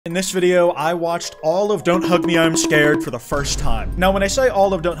In this video, I watched all of Don't Hug Me, I'm Scared for the first time. Now, when I say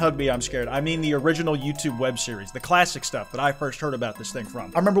all of Don't Hug Me, I'm Scared, I mean the original YouTube web series, the classic stuff that I first heard about this thing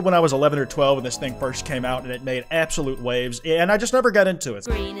from. I remember when I was 11 or 12 when this thing first came out and it made absolute waves, and I just never got into it.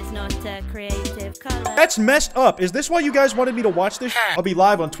 Green is not a creative color. That's messed up. Is this why you guys wanted me to watch this? I'll be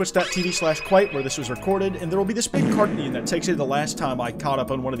live on twitch.tv/Kwote where this was recorded, and there will be this big cartoon that takes you to the last time I caught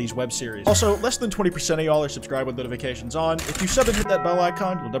up on one of these web series. Also, less than 20% of y'all are subscribed with notifications on. If you sub and hit that bell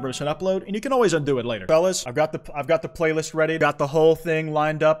icon, you'll never miss an upload, and you can always undo it later. Fellas, I've got the playlist ready. Got the whole thing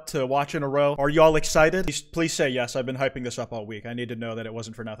lined up to watch in a row. Are y'all excited? Please say yes. I've been hyping this up all week. I need to know that it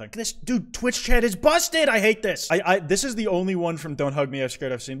wasn't for nothing. This dude, Twitch chat is busted. I hate this. This is the only one from Don't Hug Me, I'm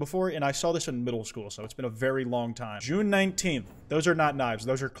Scared I've seen before, and I saw this in middle school, so it's been a very long time. June 19th. Those are not knives.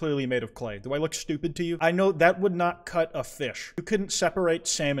 Those are clearly made of clay. Do I look stupid to you? I know that would not cut a fish. You couldn't separate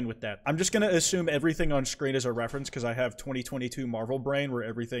salmon with that. I'm just gonna assume everything on screen is a reference because I have 2022 Marvel brain where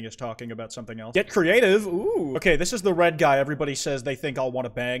everything is talking about something else. Get creative. Ooh. Okay, this is the red guy everybody says they think I'll want to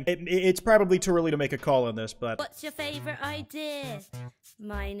bang. It's probably too early to make a call on this, but... What's your favorite idea?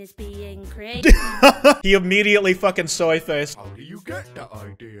 Mine is being creative. He immediately fucking soy face. How do you get that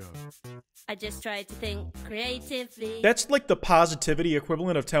idea? I just tried to think creatively. That's like the positivity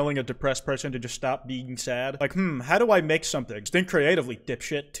equivalent of telling a depressed person to just stop being sad. Like, how do I make something? Think creatively,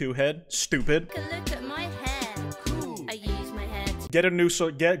 dipshit, two-head, stupid. Look at my hair. Cool. I use my hair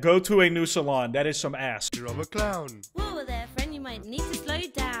to Go to a new salon. That is some ass. You're a clown. Whoa there, friend, you might need to slow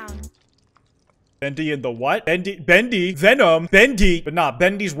down. Bendy in the what? Bendy, Venom, Bendy. But nah,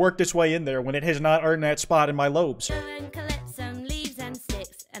 Bendy's worked its way in there when it has not earned that spot in my lobes. Go and collect some leaves and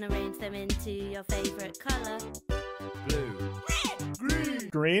sticks and arrange them into your favorite color. Blue. Red. Green.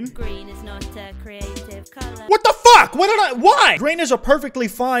 Green? Green is not a creative color. What the fuck? Why? Green is a perfectly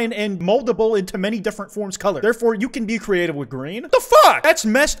fine and moldable into many different forms color. Therefore, you can be creative with green. What the fuck? That's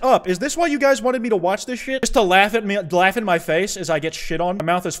messed up. Is this why you guys wanted me to watch this shit? Just to laugh in my face as I get shit on? My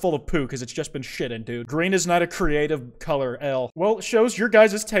mouth is full of poo because it's just been shit in, dude. Green is not a creative color, L. Well, it shows your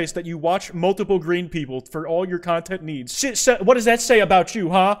guys' taste that you watch multiple green people for all your content needs. What does that say about you,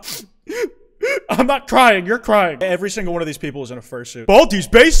 huh? I'm not crying, you're crying. Every single one of these people is in a fursuit. Baldi's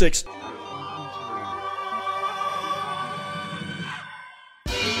Basics!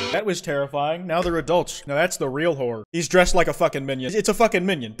 That was terrifying. Now they're adults. Now that's the real horror. He's dressed like a fucking minion. It's a fucking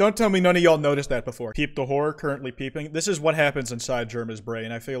minion. Don't tell me none of y'all noticed that before. Peep the horror, currently peeping. This is what happens inside Germa's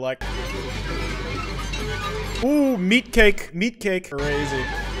brain, I feel like. Ooh, meat cake. Meat cake. Crazy.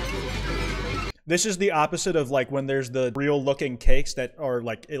 This is the opposite of like when there's the real looking cakes that are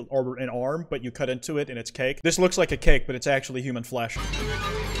like or an arm, but you cut into it and it's cake. This looks like a cake, but it's actually human flesh.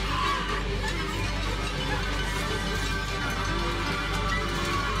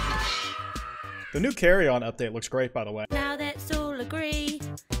 The new Carry On update looks great, by the way. Now let's all agree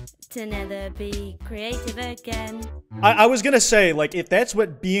to never be creative again. I was gonna say, like, if that's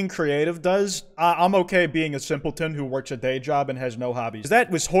what being creative does, I'm okay being a simpleton who works a day job and has no hobbies. That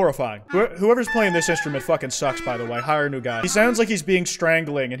was horrifying. Whoever's playing this instrument fucking sucks, by the way. Hire a new guy. He sounds like he's being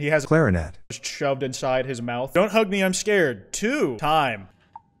strangling and he has a clarinet shoved inside his mouth. Don't hug me, I'm scared. 2. Time.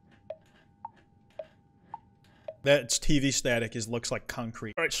 That's TV static. Looks like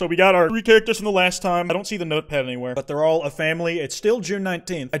concrete. Alright, so we got our 3 characters from the last time. I don't see the notepad anywhere, but they're all a family. It's still June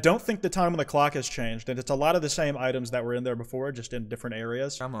 19th. I don't think the time on the clock has changed, and it's a lot of the same items that were in there before, just in different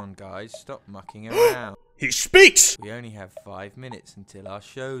areas. Come on, guys, stop mucking around. He speaks! We only have 5 minutes until our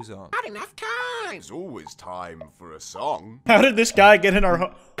show's on. Not enough time. There's always time for a song. How did this guy get in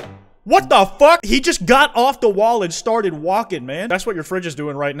our What the fuck? He just got off the wall and started walking, man. That's what your fridge is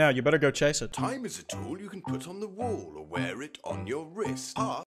doing right now. You better go chase it. Time is a tool you can put on the wall or wear it on your wrist.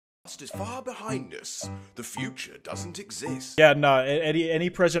 Past is far behind us. The future doesn't exist. Yeah, no, any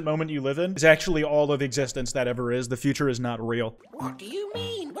present moment you live in is actually all of existence that ever is. The future is not real. What do you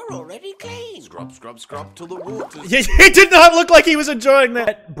mean? We're already clean. Scrub, scrub, scrub till the water's... He did not look like he was enjoying that.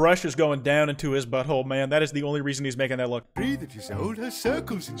 That brush is going down into his butthole, man. That is the only reason he's making that look. Tree that is old has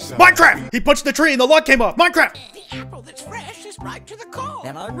circles inside. Minecraft! He punched the tree and the log came off. Minecraft! The apple that's fresh is ripe to the core.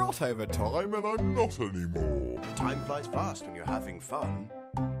 Then I'm not over time and I'm not anymore. Time flies fast when you're having fun.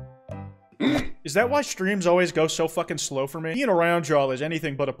 Is that why streams always go so fucking slow for me? Being around y'all is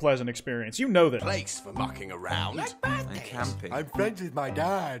anything but a pleasant experience. You know that. Place for mucking around. I'm camping. I'm friends with my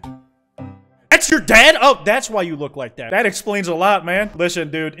dad. That's your dad? Oh, that's why you look like that. That explains a lot, man.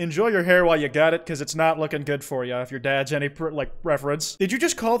 Listen, dude, enjoy your hair while you got it, because it's not looking good for you if your dad's any, reference. Did you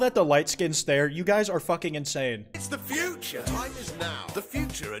just call that the light-skinned stare? You guys are fucking insane. It's the future. Time is now. The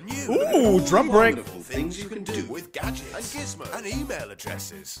future and you. Ooh, drum break. Wonderful things you can do with gadgets and gizmos and email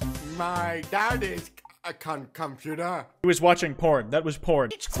addresses. My dad is I can't computer. He was watching porn. That was porn.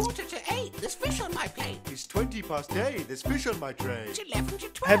 It's 8:15. There's fish on my plate. It's 8:20. There's fish on my tray. It's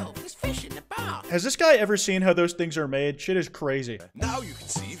 11:12. There's fish in the bar. Has this guy ever seen how those things are made? Shit is crazy. Now you can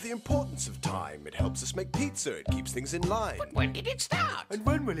see the importance of time. It helps us make pizza. It keeps things in line. But when did it start? And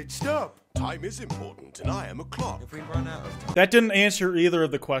when will it stop? Time is important, and I am a clock. If we run out of time, That didn't answer either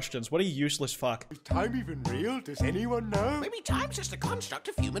of the questions. What a useless fuck. Is time even real? Does anyone know? Maybe time's just a construct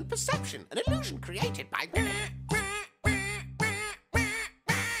of human perception, an illusion created by.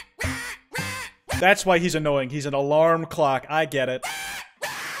 That's why he's annoying. He's an alarm clock. I get it.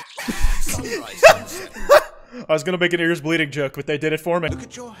 Sunrise, sunset. I was gonna make an ears bleeding joke, but they did it for me. Look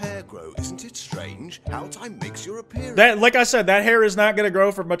at your hair grow. Isn't it strange how time makes your appearance? That, like I said, that hair is not gonna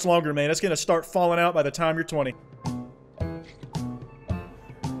grow for much longer, man. It's gonna start falling out by the time you're 20.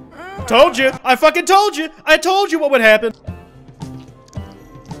 Told you! I fucking told you! I told you what would happen!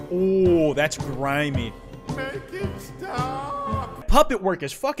 Ooh, that's grimy. Make it stop. Puppet work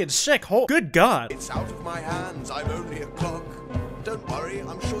is fucking sick. Good God. It's out of my hands. I'm only a clock. Don't worry,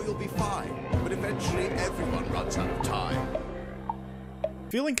 I'm sure you'll be fine. But eventually, everyone runs out of time.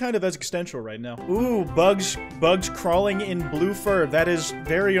 Feeling kind of existential right now. Ooh, bugs crawling in blue fur. That is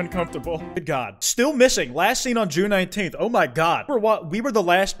very uncomfortable. Good God. Still missing. Last seen on June 19th. Oh my God. We were the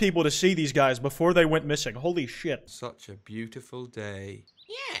last people to see these guys before they went missing. Holy shit. such a beautiful day.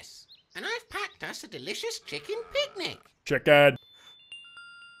 Yes, and I've packed us a delicious chicken picnic. Chicken.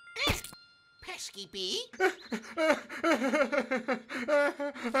 Pesky bee.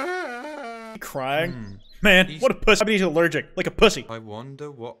 Crying. Man, what a pussy. I mean, he's allergic. Like a pussy. I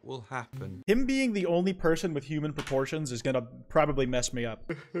wonder what will happen. Him being the only person with human proportions is gonna probably mess me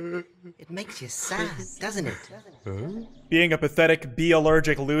up. It makes you sad, doesn't it? Being a pathetic,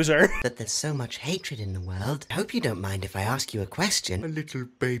 be-allergic loser. That there's so much hatred in the world. I hope you don't mind if I ask you a A question. little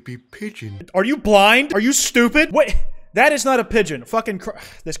baby pigeon. Are you blind? Are you stupid? Wait, that is not a pigeon. Fucking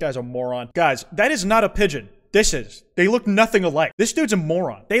this guy's a moron. Guys, that is not a pigeon. This is. They look nothing alike. This dude's a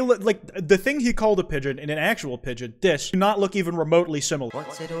moron. They look like the thing he called a pigeon and an actual pigeon. This do not look even remotely similar.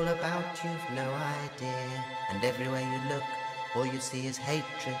 What's it all about? You've no idea. And everywhere you look, all you see is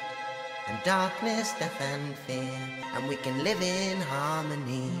hatred and darkness, death and fear. And we can live in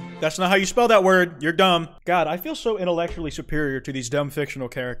harmony. That's not how you spell that word. You're dumb. God, I feel so intellectually superior to these dumb fictional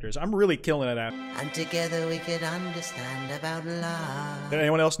characters. I'm really killing it out. And together we could understand about love. Did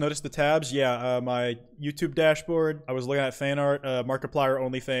anyone else notice the tabs? Yeah, my YouTube dashboard. I was looking at fan art, Markiplier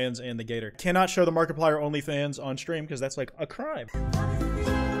OnlyFans, and the Gator. Cannot show the Markiplier OnlyFans on stream because that's like a crime.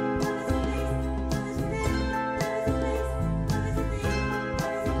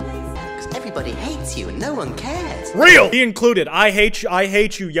 Everybody hates you and no one cares. Real! Be included. I hate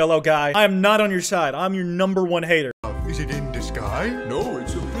you, yellow guy. I am not on your side. I'm your #1 hater. Is it in the sky? No,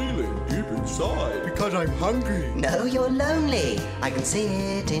 it's a feeling deep inside. Because I'm hungry. No, you're lonely. I can see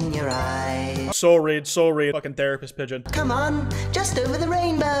it in your eyes. Soul read, fucking therapist pigeon. Come on, just over the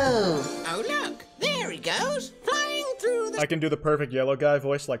rainbow. Oh look, there he goes, flying through the. I can do the perfect yellow guy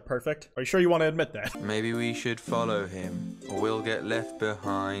voice, like perfect. Are you sure you want to admit that? Maybe we should follow him, or we'll get left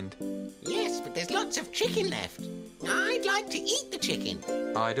behind. Yes, but there's lots of chicken left. I'd like to eat the chicken.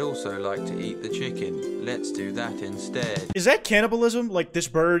 I'd also like to eat the chicken. Let's do that instead. Is that cannibalism? Like this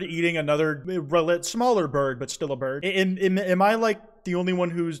bird eating another smaller bird, but still a bird? Am I like the only one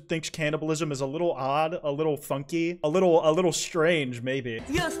who thinks cannibalism is a little odd, a little funky, a little strange, maybe?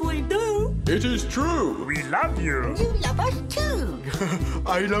 Yes, we do. It is true. We love you. You love us too.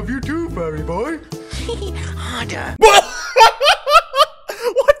 I love you too, furry boy. Harder.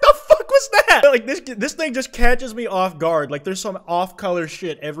 What the fuck was that? Like this thing just catches me off guard. Like there's some off-color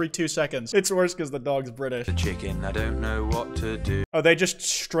shit every 2 seconds. It's worse because the dog's British. The chicken, I don't know what to do. Oh, they just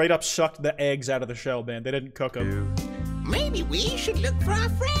straight up sucked the eggs out of the shell, man. They didn't cook them. Maybe we should look for our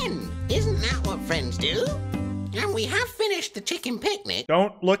friend. Isn't that what friends do? And we have finished the chicken picnic.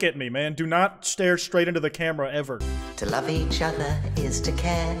 Don't look at me, man. Do not stare straight into the camera ever. To love each other is to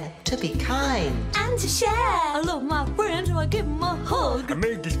care, to be kind. And to share. I love my friends, so I give them a hug. I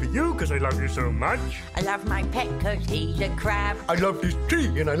made this for you because I love you so much. I love my pet because he's a crab. I love this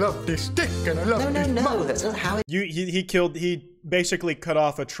tree and I love this stick and I love this No, that's not how it. He basically cut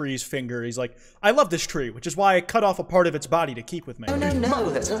off a tree's finger. He's like, I love this tree, which is why I cut off a part of its body to keep with me. No,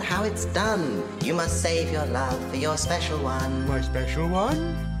 that's not how it's done. You must save your love for your special one. My special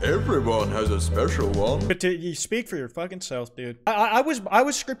one? Everyone has a special one. But you speak for your fucking self, dude. I was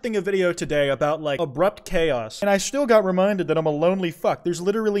scripting a video today about like abrupt chaos, and I still got reminded that I'm a lonely fuck. There's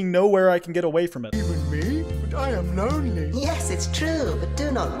literally nowhere I can get away from it. Even me? But I am lonely. Yes, it's true, but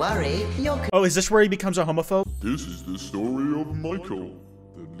do not worry. You're Oh, is this where he becomes a homophobe? This is the story of Michael,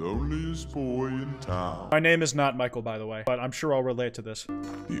 the the loneliest boy in town. My name is not Michael, by the way, but I'm sure I'll relate to this.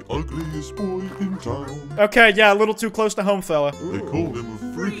 The ugliest boy in town. Okay, yeah, a little too close to home, fella. They called him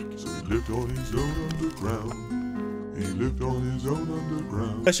a freak, so he lived on his own underground. He lived on his own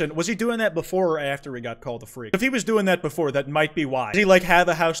underground. Listen, was he doing that before or after he got called a freak? If he was doing that before, that might be why. Does he, like, have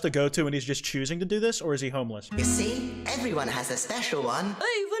a house to go to and he's just choosing to do this, or is he homeless? You see, everyone has a special one.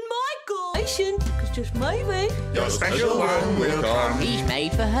 Even Michael! Patient, because just maybe. Your special one will come. He's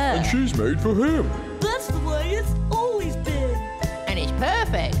made for her. She's made for him. That's the way it's always been. And it's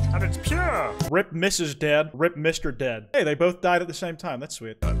perfect. And it's pure. Rip Mrs. Dead, rip Mr. Dead. Hey, they both died at the same time. That's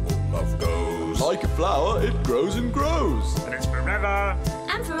sweet. Love goes. Like a flower, it grows and grows. And it's forever.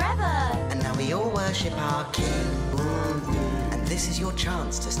 And forever. And now we all worship our king. And this is your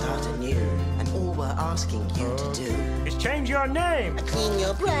chance to start anew. And all we're asking you to do Is change your name. Clean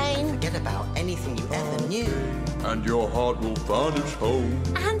your brain. forget about anything you ever knew. And your heart will vanish home.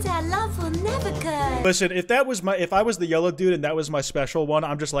 And our love will never go. Listen, if I was the yellow dude and that was my special one,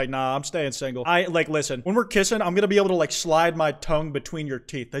 I'm just like, nah, I'm staying single. Listen, when we're kissing, I'm gonna be able to, like, slide my tongue between your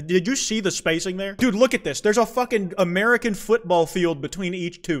teeth. Did you see the spacing there? Dude, look at this. There's a fucking American football field between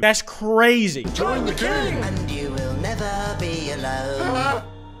each tooth. That's crazy. Join the king. And you will never be alone.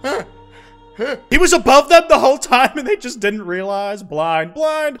 He was above them the whole time and they just didn't realize. Blind.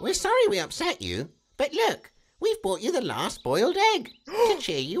 We're sorry we upset you, but look, we've brought you the last boiled egg to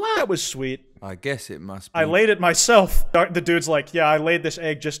cheer you up. That was sweet. I guess it must be I laid it myself. The dude's like, yeah, I laid this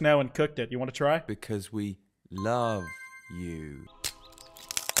egg just now and cooked it. You want to try? because we love you.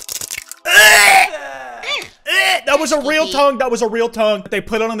 That was a real tongue. That was a real tongue. They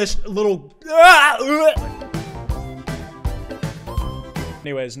put it on this little.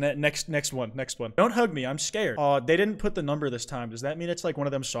 Anyways, next one. Don't hug me. I'm scared. They didn't put the number this time. Does that mean it's like one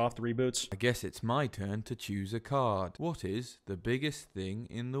of them soft reboots? I guess it's my turn to choose a card. What is the biggest thing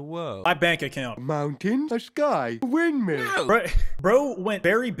in the world? My bank account. Mountain, a sky, a windmill. Bro went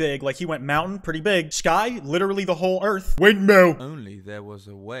very big. Like, he went mountain, pretty big. Sky, literally the whole earth. Windmill. Only there was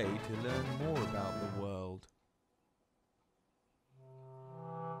a way to learn more about the world.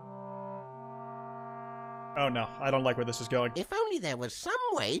 Oh no, I don't like where this is going. If only there was some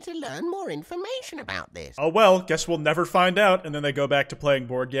way to learn more information about this. Oh well, guess we'll never find out. And then they go back to playing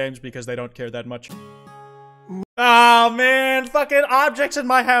board games because they don't care that much. Oh man, fucking objects in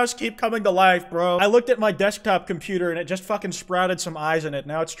my house keep coming to life, bro. I looked at my desktop computer and it just fucking sprouted some eyes in it.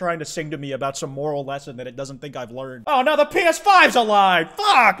 Now it's trying to sing to me about some moral lesson that it doesn't think I've learned. Oh no, the PS5's alive!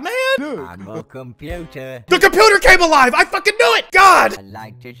 Fuck, man! I'm a computer. The computer came alive! I fucking knew it! God! I'd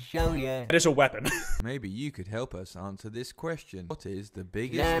like to show you. It is a weapon. Maybe you could help us answer this question. What is the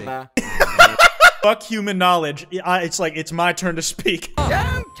biggest Never. Fuck human knowledge. It's like, it's my turn to speak.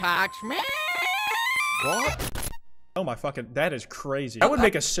 Don't touch me! What? Oh my fucking, that is crazy. I would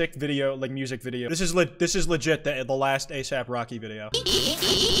make a sick video, like music video. This is legit the last ASAP Rocky video.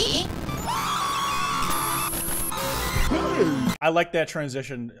 I like that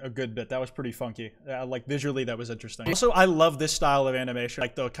transition a good bit. That was pretty funky. Like, visually, that was interesting. Also, I love this style of animation.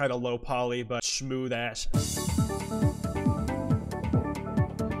 Like, the kind of low poly, but smooth ass.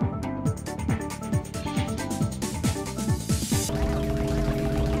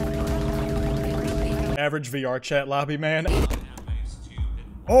 Average VR chat lobby, man.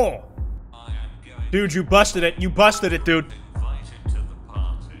 Oh! Dude, you busted it. You busted it, dude.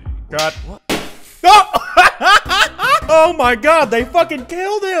 God. What? Oh! Oh my god, they fucking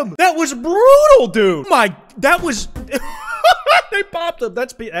killed him! That was brutal, dude! That was... They popped him.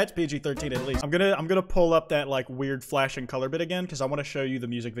 That's PG-13 at least. I'm gonna pull up that, like, weird flashing color bit again, because I want to show you the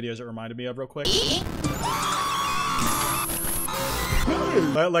music videos it reminded me of real quick.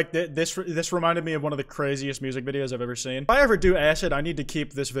 Like, this reminded me of one of the craziest music videos I've ever seen. If I ever do acid, I need to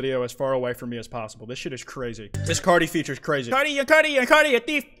keep this video as far away from me as possible. This shit is crazy. This Cardi feature's crazy. Cardi, a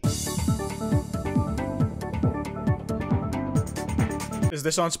thief! Is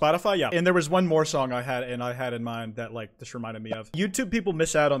this on Spotify? Yeah. And there was one more song I had in mind that, like, this reminded me of. YouTube people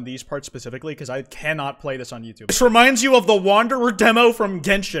miss out on these parts specifically because I cannot play this on YouTube. This reminds you of the Wanderer demo from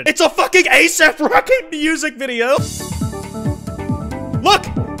Genshin. It's a fucking ASAP Rocky music video! Look!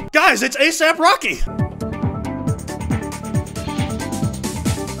 Guys, it's ASAP Rocky!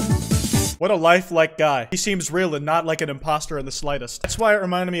 What a lifelike guy. He seems real and not like an imposter in the slightest. That's why it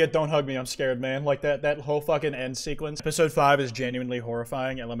reminded me of Don't Hug Me, I'm Scared, man. Like, that whole fucking end sequence. Episode 5 is genuinely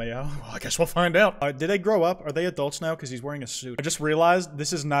horrifying, LMAO. Well, I guess we'll find out. Did they grow up? Are they adults now? Because he's wearing a suit. I just realized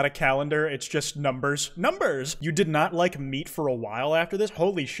this is not a calendar, it's just numbers. Numbers! You did not like meat for a while after this?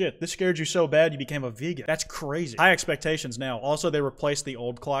 Holy shit, this scared you so bad you became a vegan. That's crazy. High expectations now. Also, they replaced the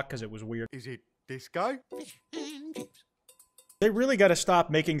old clock because it was weird. Is it this guy? They really gotta stop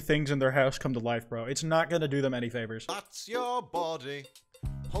making things in their house come to life, bro. It's not gonna do them any favors. That's your body.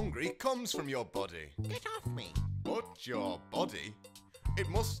 Hungry comes from your body. Get off me. But your body, it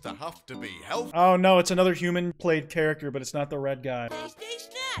must have to be healthy. Oh no, it's another human played character, but it's not the red guy. Tasty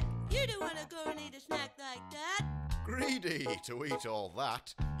snack. You don't want to go and eat a snack like that. Greedy to eat all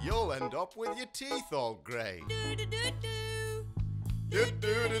that, you'll end up with your teeth all grey. Do do do do.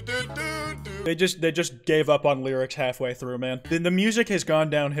 They just gave up on lyrics halfway through, man. The music has gone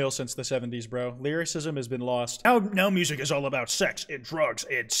downhill since the 70s, bro. Lyricism has been lost. Now music is all about sex and drugs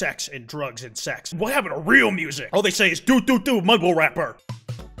and sex and drugs and sex. What happened to real music? All they say is do mumble rapper.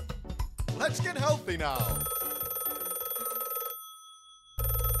 Let's get healthy now.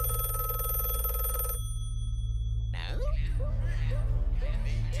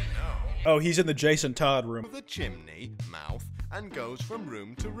 Oh, he's in the Jason Todd room. The chimney, mouth, and goes from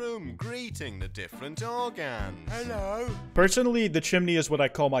room to room, greeting the different organs. Hello. Personally, the chimney is what I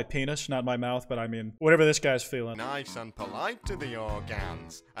call my penis, not my mouth, but I mean, whatever this guy's feeling. Nice and polite to the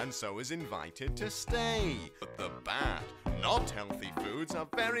organs, and so is invited to stay. But the bad, not healthy foods are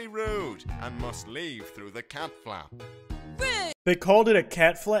very rude, and must leave through the cat flap. They called it a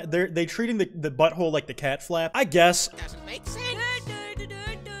cat flap. They treating the butthole like the cat flap. I guess. Doesn't make sense.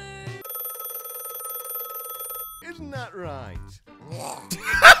 Isn't that right?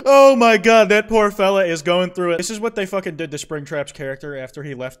 Oh my god, that poor fella is going through it. This is what they fucking did to Springtrap's character after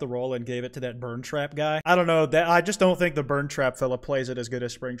he left the role and gave it to that Burntrap guy. I don't know, I just don't think the Burntrap fella plays it as good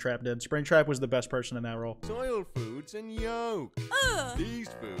as Springtrap did. Springtrap was the best person in that role. Soil foods and yolk. These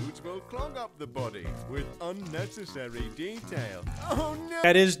foods will clog up the body with unnecessary detail. Oh no!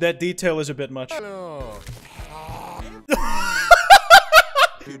 That detail is a bit much. Oh.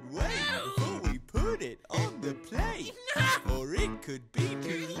 Could wait before we put it on the plate, or it could be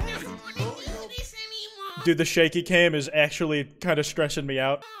too late. Dude, the shaky cam is actually kind of stressing me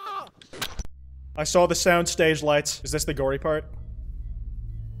out. I saw the soundstage lights. Is this the gory part?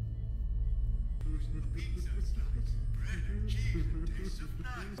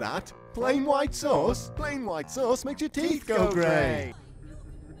 That plain white sauce? Plain white sauce makes your teeth go grey.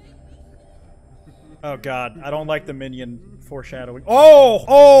 Oh god, I don't like the minion foreshadowing.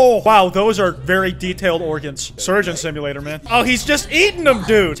 Oh! Wow, those are very detailed organs. Surgeon simulator, man. Oh, he's just eating them,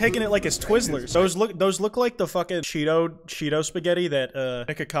 dude! Taking it like it's Twizzlers. Those look like the fucking Cheeto spaghetti that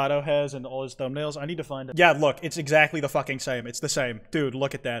Nikocado has in all his thumbnails. I need to find it. Yeah, look, it's exactly the fucking same. It's the same. Dude,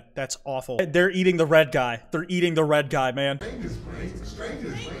 look at that. That's awful. They're eating the red guy. They're eating the red guy, man.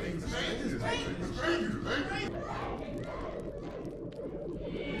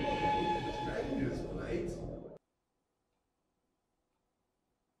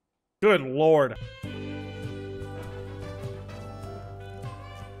 Good lord.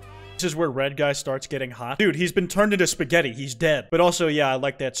 This is where red guy starts getting hot. Dude, he's been turned into spaghetti. He's dead. But also, yeah, I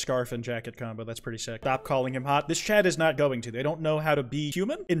like that scarf and jacket combo. That's pretty sick. Stop calling him hot. This chat is not going to. They don't know how to be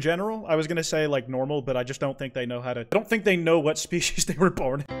human in general. I was gonna say, like, normal, but I just don't think they know how to. I don't think they know what species they were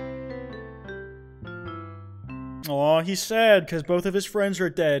born in. Aw, he's sad because both of his friends are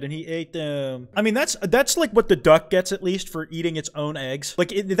dead and he ate them. I mean, that's like what the duck gets at least for eating its own eggs. Like,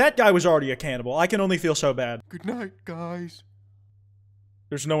 that guy was already a cannibal. I can only feel so bad. Good night, guys.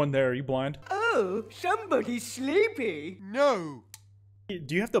 There's no one there. Are you blind? Oh, somebody's sleepy. No.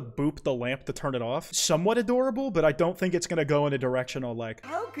 Do you have to boop the lamp to turn it off? Somewhat adorable, but I don't think it's gonna go in a direction I'll like.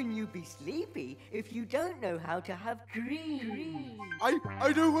 How can you be sleepy if you don't know how to have dreams?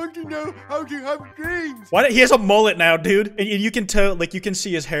 I don't want to know how to have dreams. He has a mullet now, dude. And you can tell, like, you can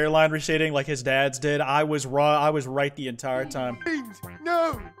see his hairline receding like his dad's did. I was right the entire time. Dreams.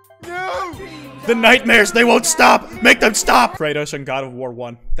 No. No! The nightmares, they won't stop! Make them stop! Kratos in God of War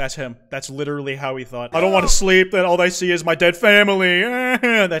 1. That's him. That's literally how he thought. I don't want to sleep, then all they see is my dead family.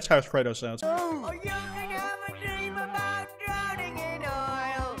 That's how Kratos sounds. Oh, you can have a dream about drowning in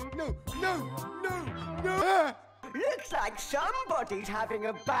oil. No, no, no, no! Ah! Looks like somebody's having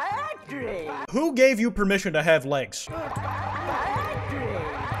a bad dream. Who gave you permission to have legs? Bad dream.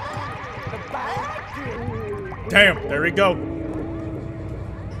 A bad dream. Damn, there we go.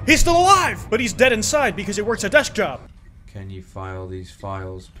 He's still alive, but he's dead inside because he works a desk job. Can you file these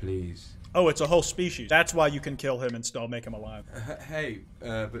files, please? Oh, it's a whole species. That's why you can kill him and still make him alive. Hey,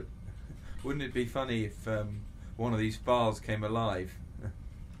 but wouldn't it be funny if one of these files came alive?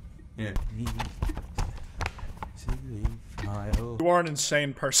 Yeah. You are an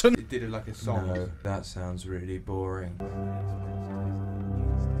insane person. It did it like a song. No, that sounds really boring.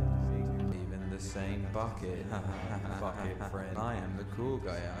 Even the same bucket. Bucket friend. I am the cool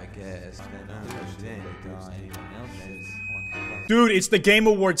guy, I guess. Then I understand. Anyone else's. Dude, it's the Game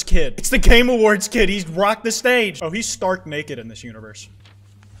Awards kid. It's the Game Awards kid. He's rocked the stage. Oh, he's stark naked in this universe.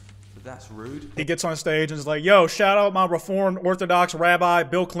 That's rude. He gets on stage and is like, yo, shout out my Reformed Orthodox Rabbi,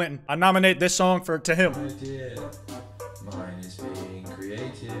 Bill Clinton. I nominate this song to him. Idea. Mine is being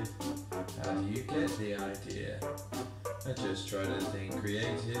creative. How do you get the idea? I just try to think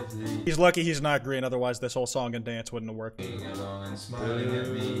creatively. He's lucky he's not green, otherwise this whole song and dance wouldn't have worked. Along and smiling at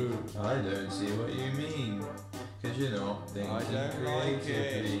me. I don't see what you mean. Cause you're not thinking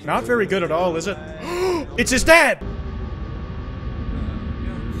creatively. Not very good at all, is it? It's his dad!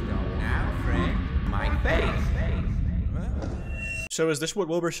 My face. So is this what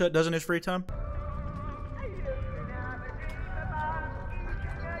Wilbur Shet does in his free time?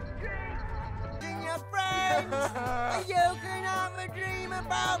 You can have a dream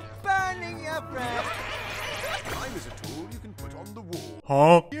about burning your friends. Time is a tool you can put on the wall.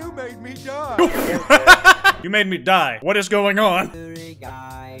 Huh? You made me die. You made me die. What is going on?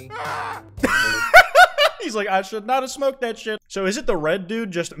 Guy. He's like, I should not have smoked that shit. So is it the red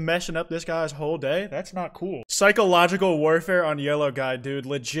dude just messing up this guy's whole day? That's not cool. Psychological warfare on yellow guy, dude.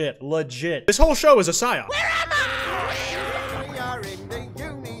 Legit. Legit. This whole show is a psyop. Where am I? We are in the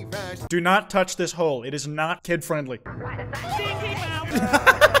universe. Do not touch this hole. It is not kid friendly.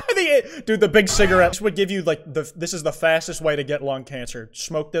 Dude, the big cigarette. This would give you like this is the fastest way to get lung cancer.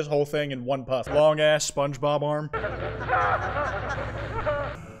 Smoke this whole thing in one puff. Long ass SpongeBob arm.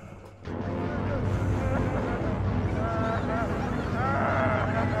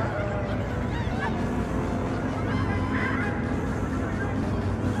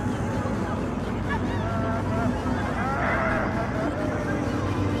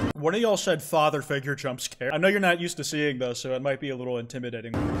 One of y'all said father figure jump scare. I know you're not used to seeing those, so it might be a little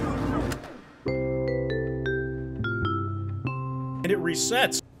intimidating. And it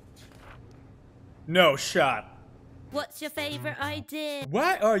resets. No shot. What's your favorite idea?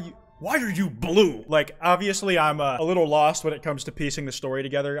 Why are you blue? Like, obviously I'm a little lost when it comes to piecing the story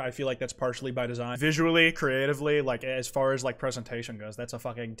together. I feel like that's partially by design. Visually, creatively, like as far as like presentation goes, that's a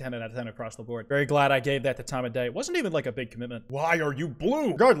fucking 10 out of 10 across the board. Very glad I gave that the time of day. It wasn't even like a big commitment. Why are you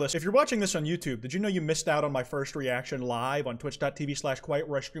blue? Regardless, if you're watching this on YouTube, did you know you missed out on my first reaction live on twitch.tv/Kwote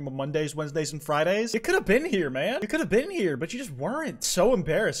where I stream on Mondays, Wednesdays, and Fridays? You could have been here, man. You could have been here, but you just weren't. So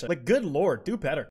embarrassing. Like, good lord, do better.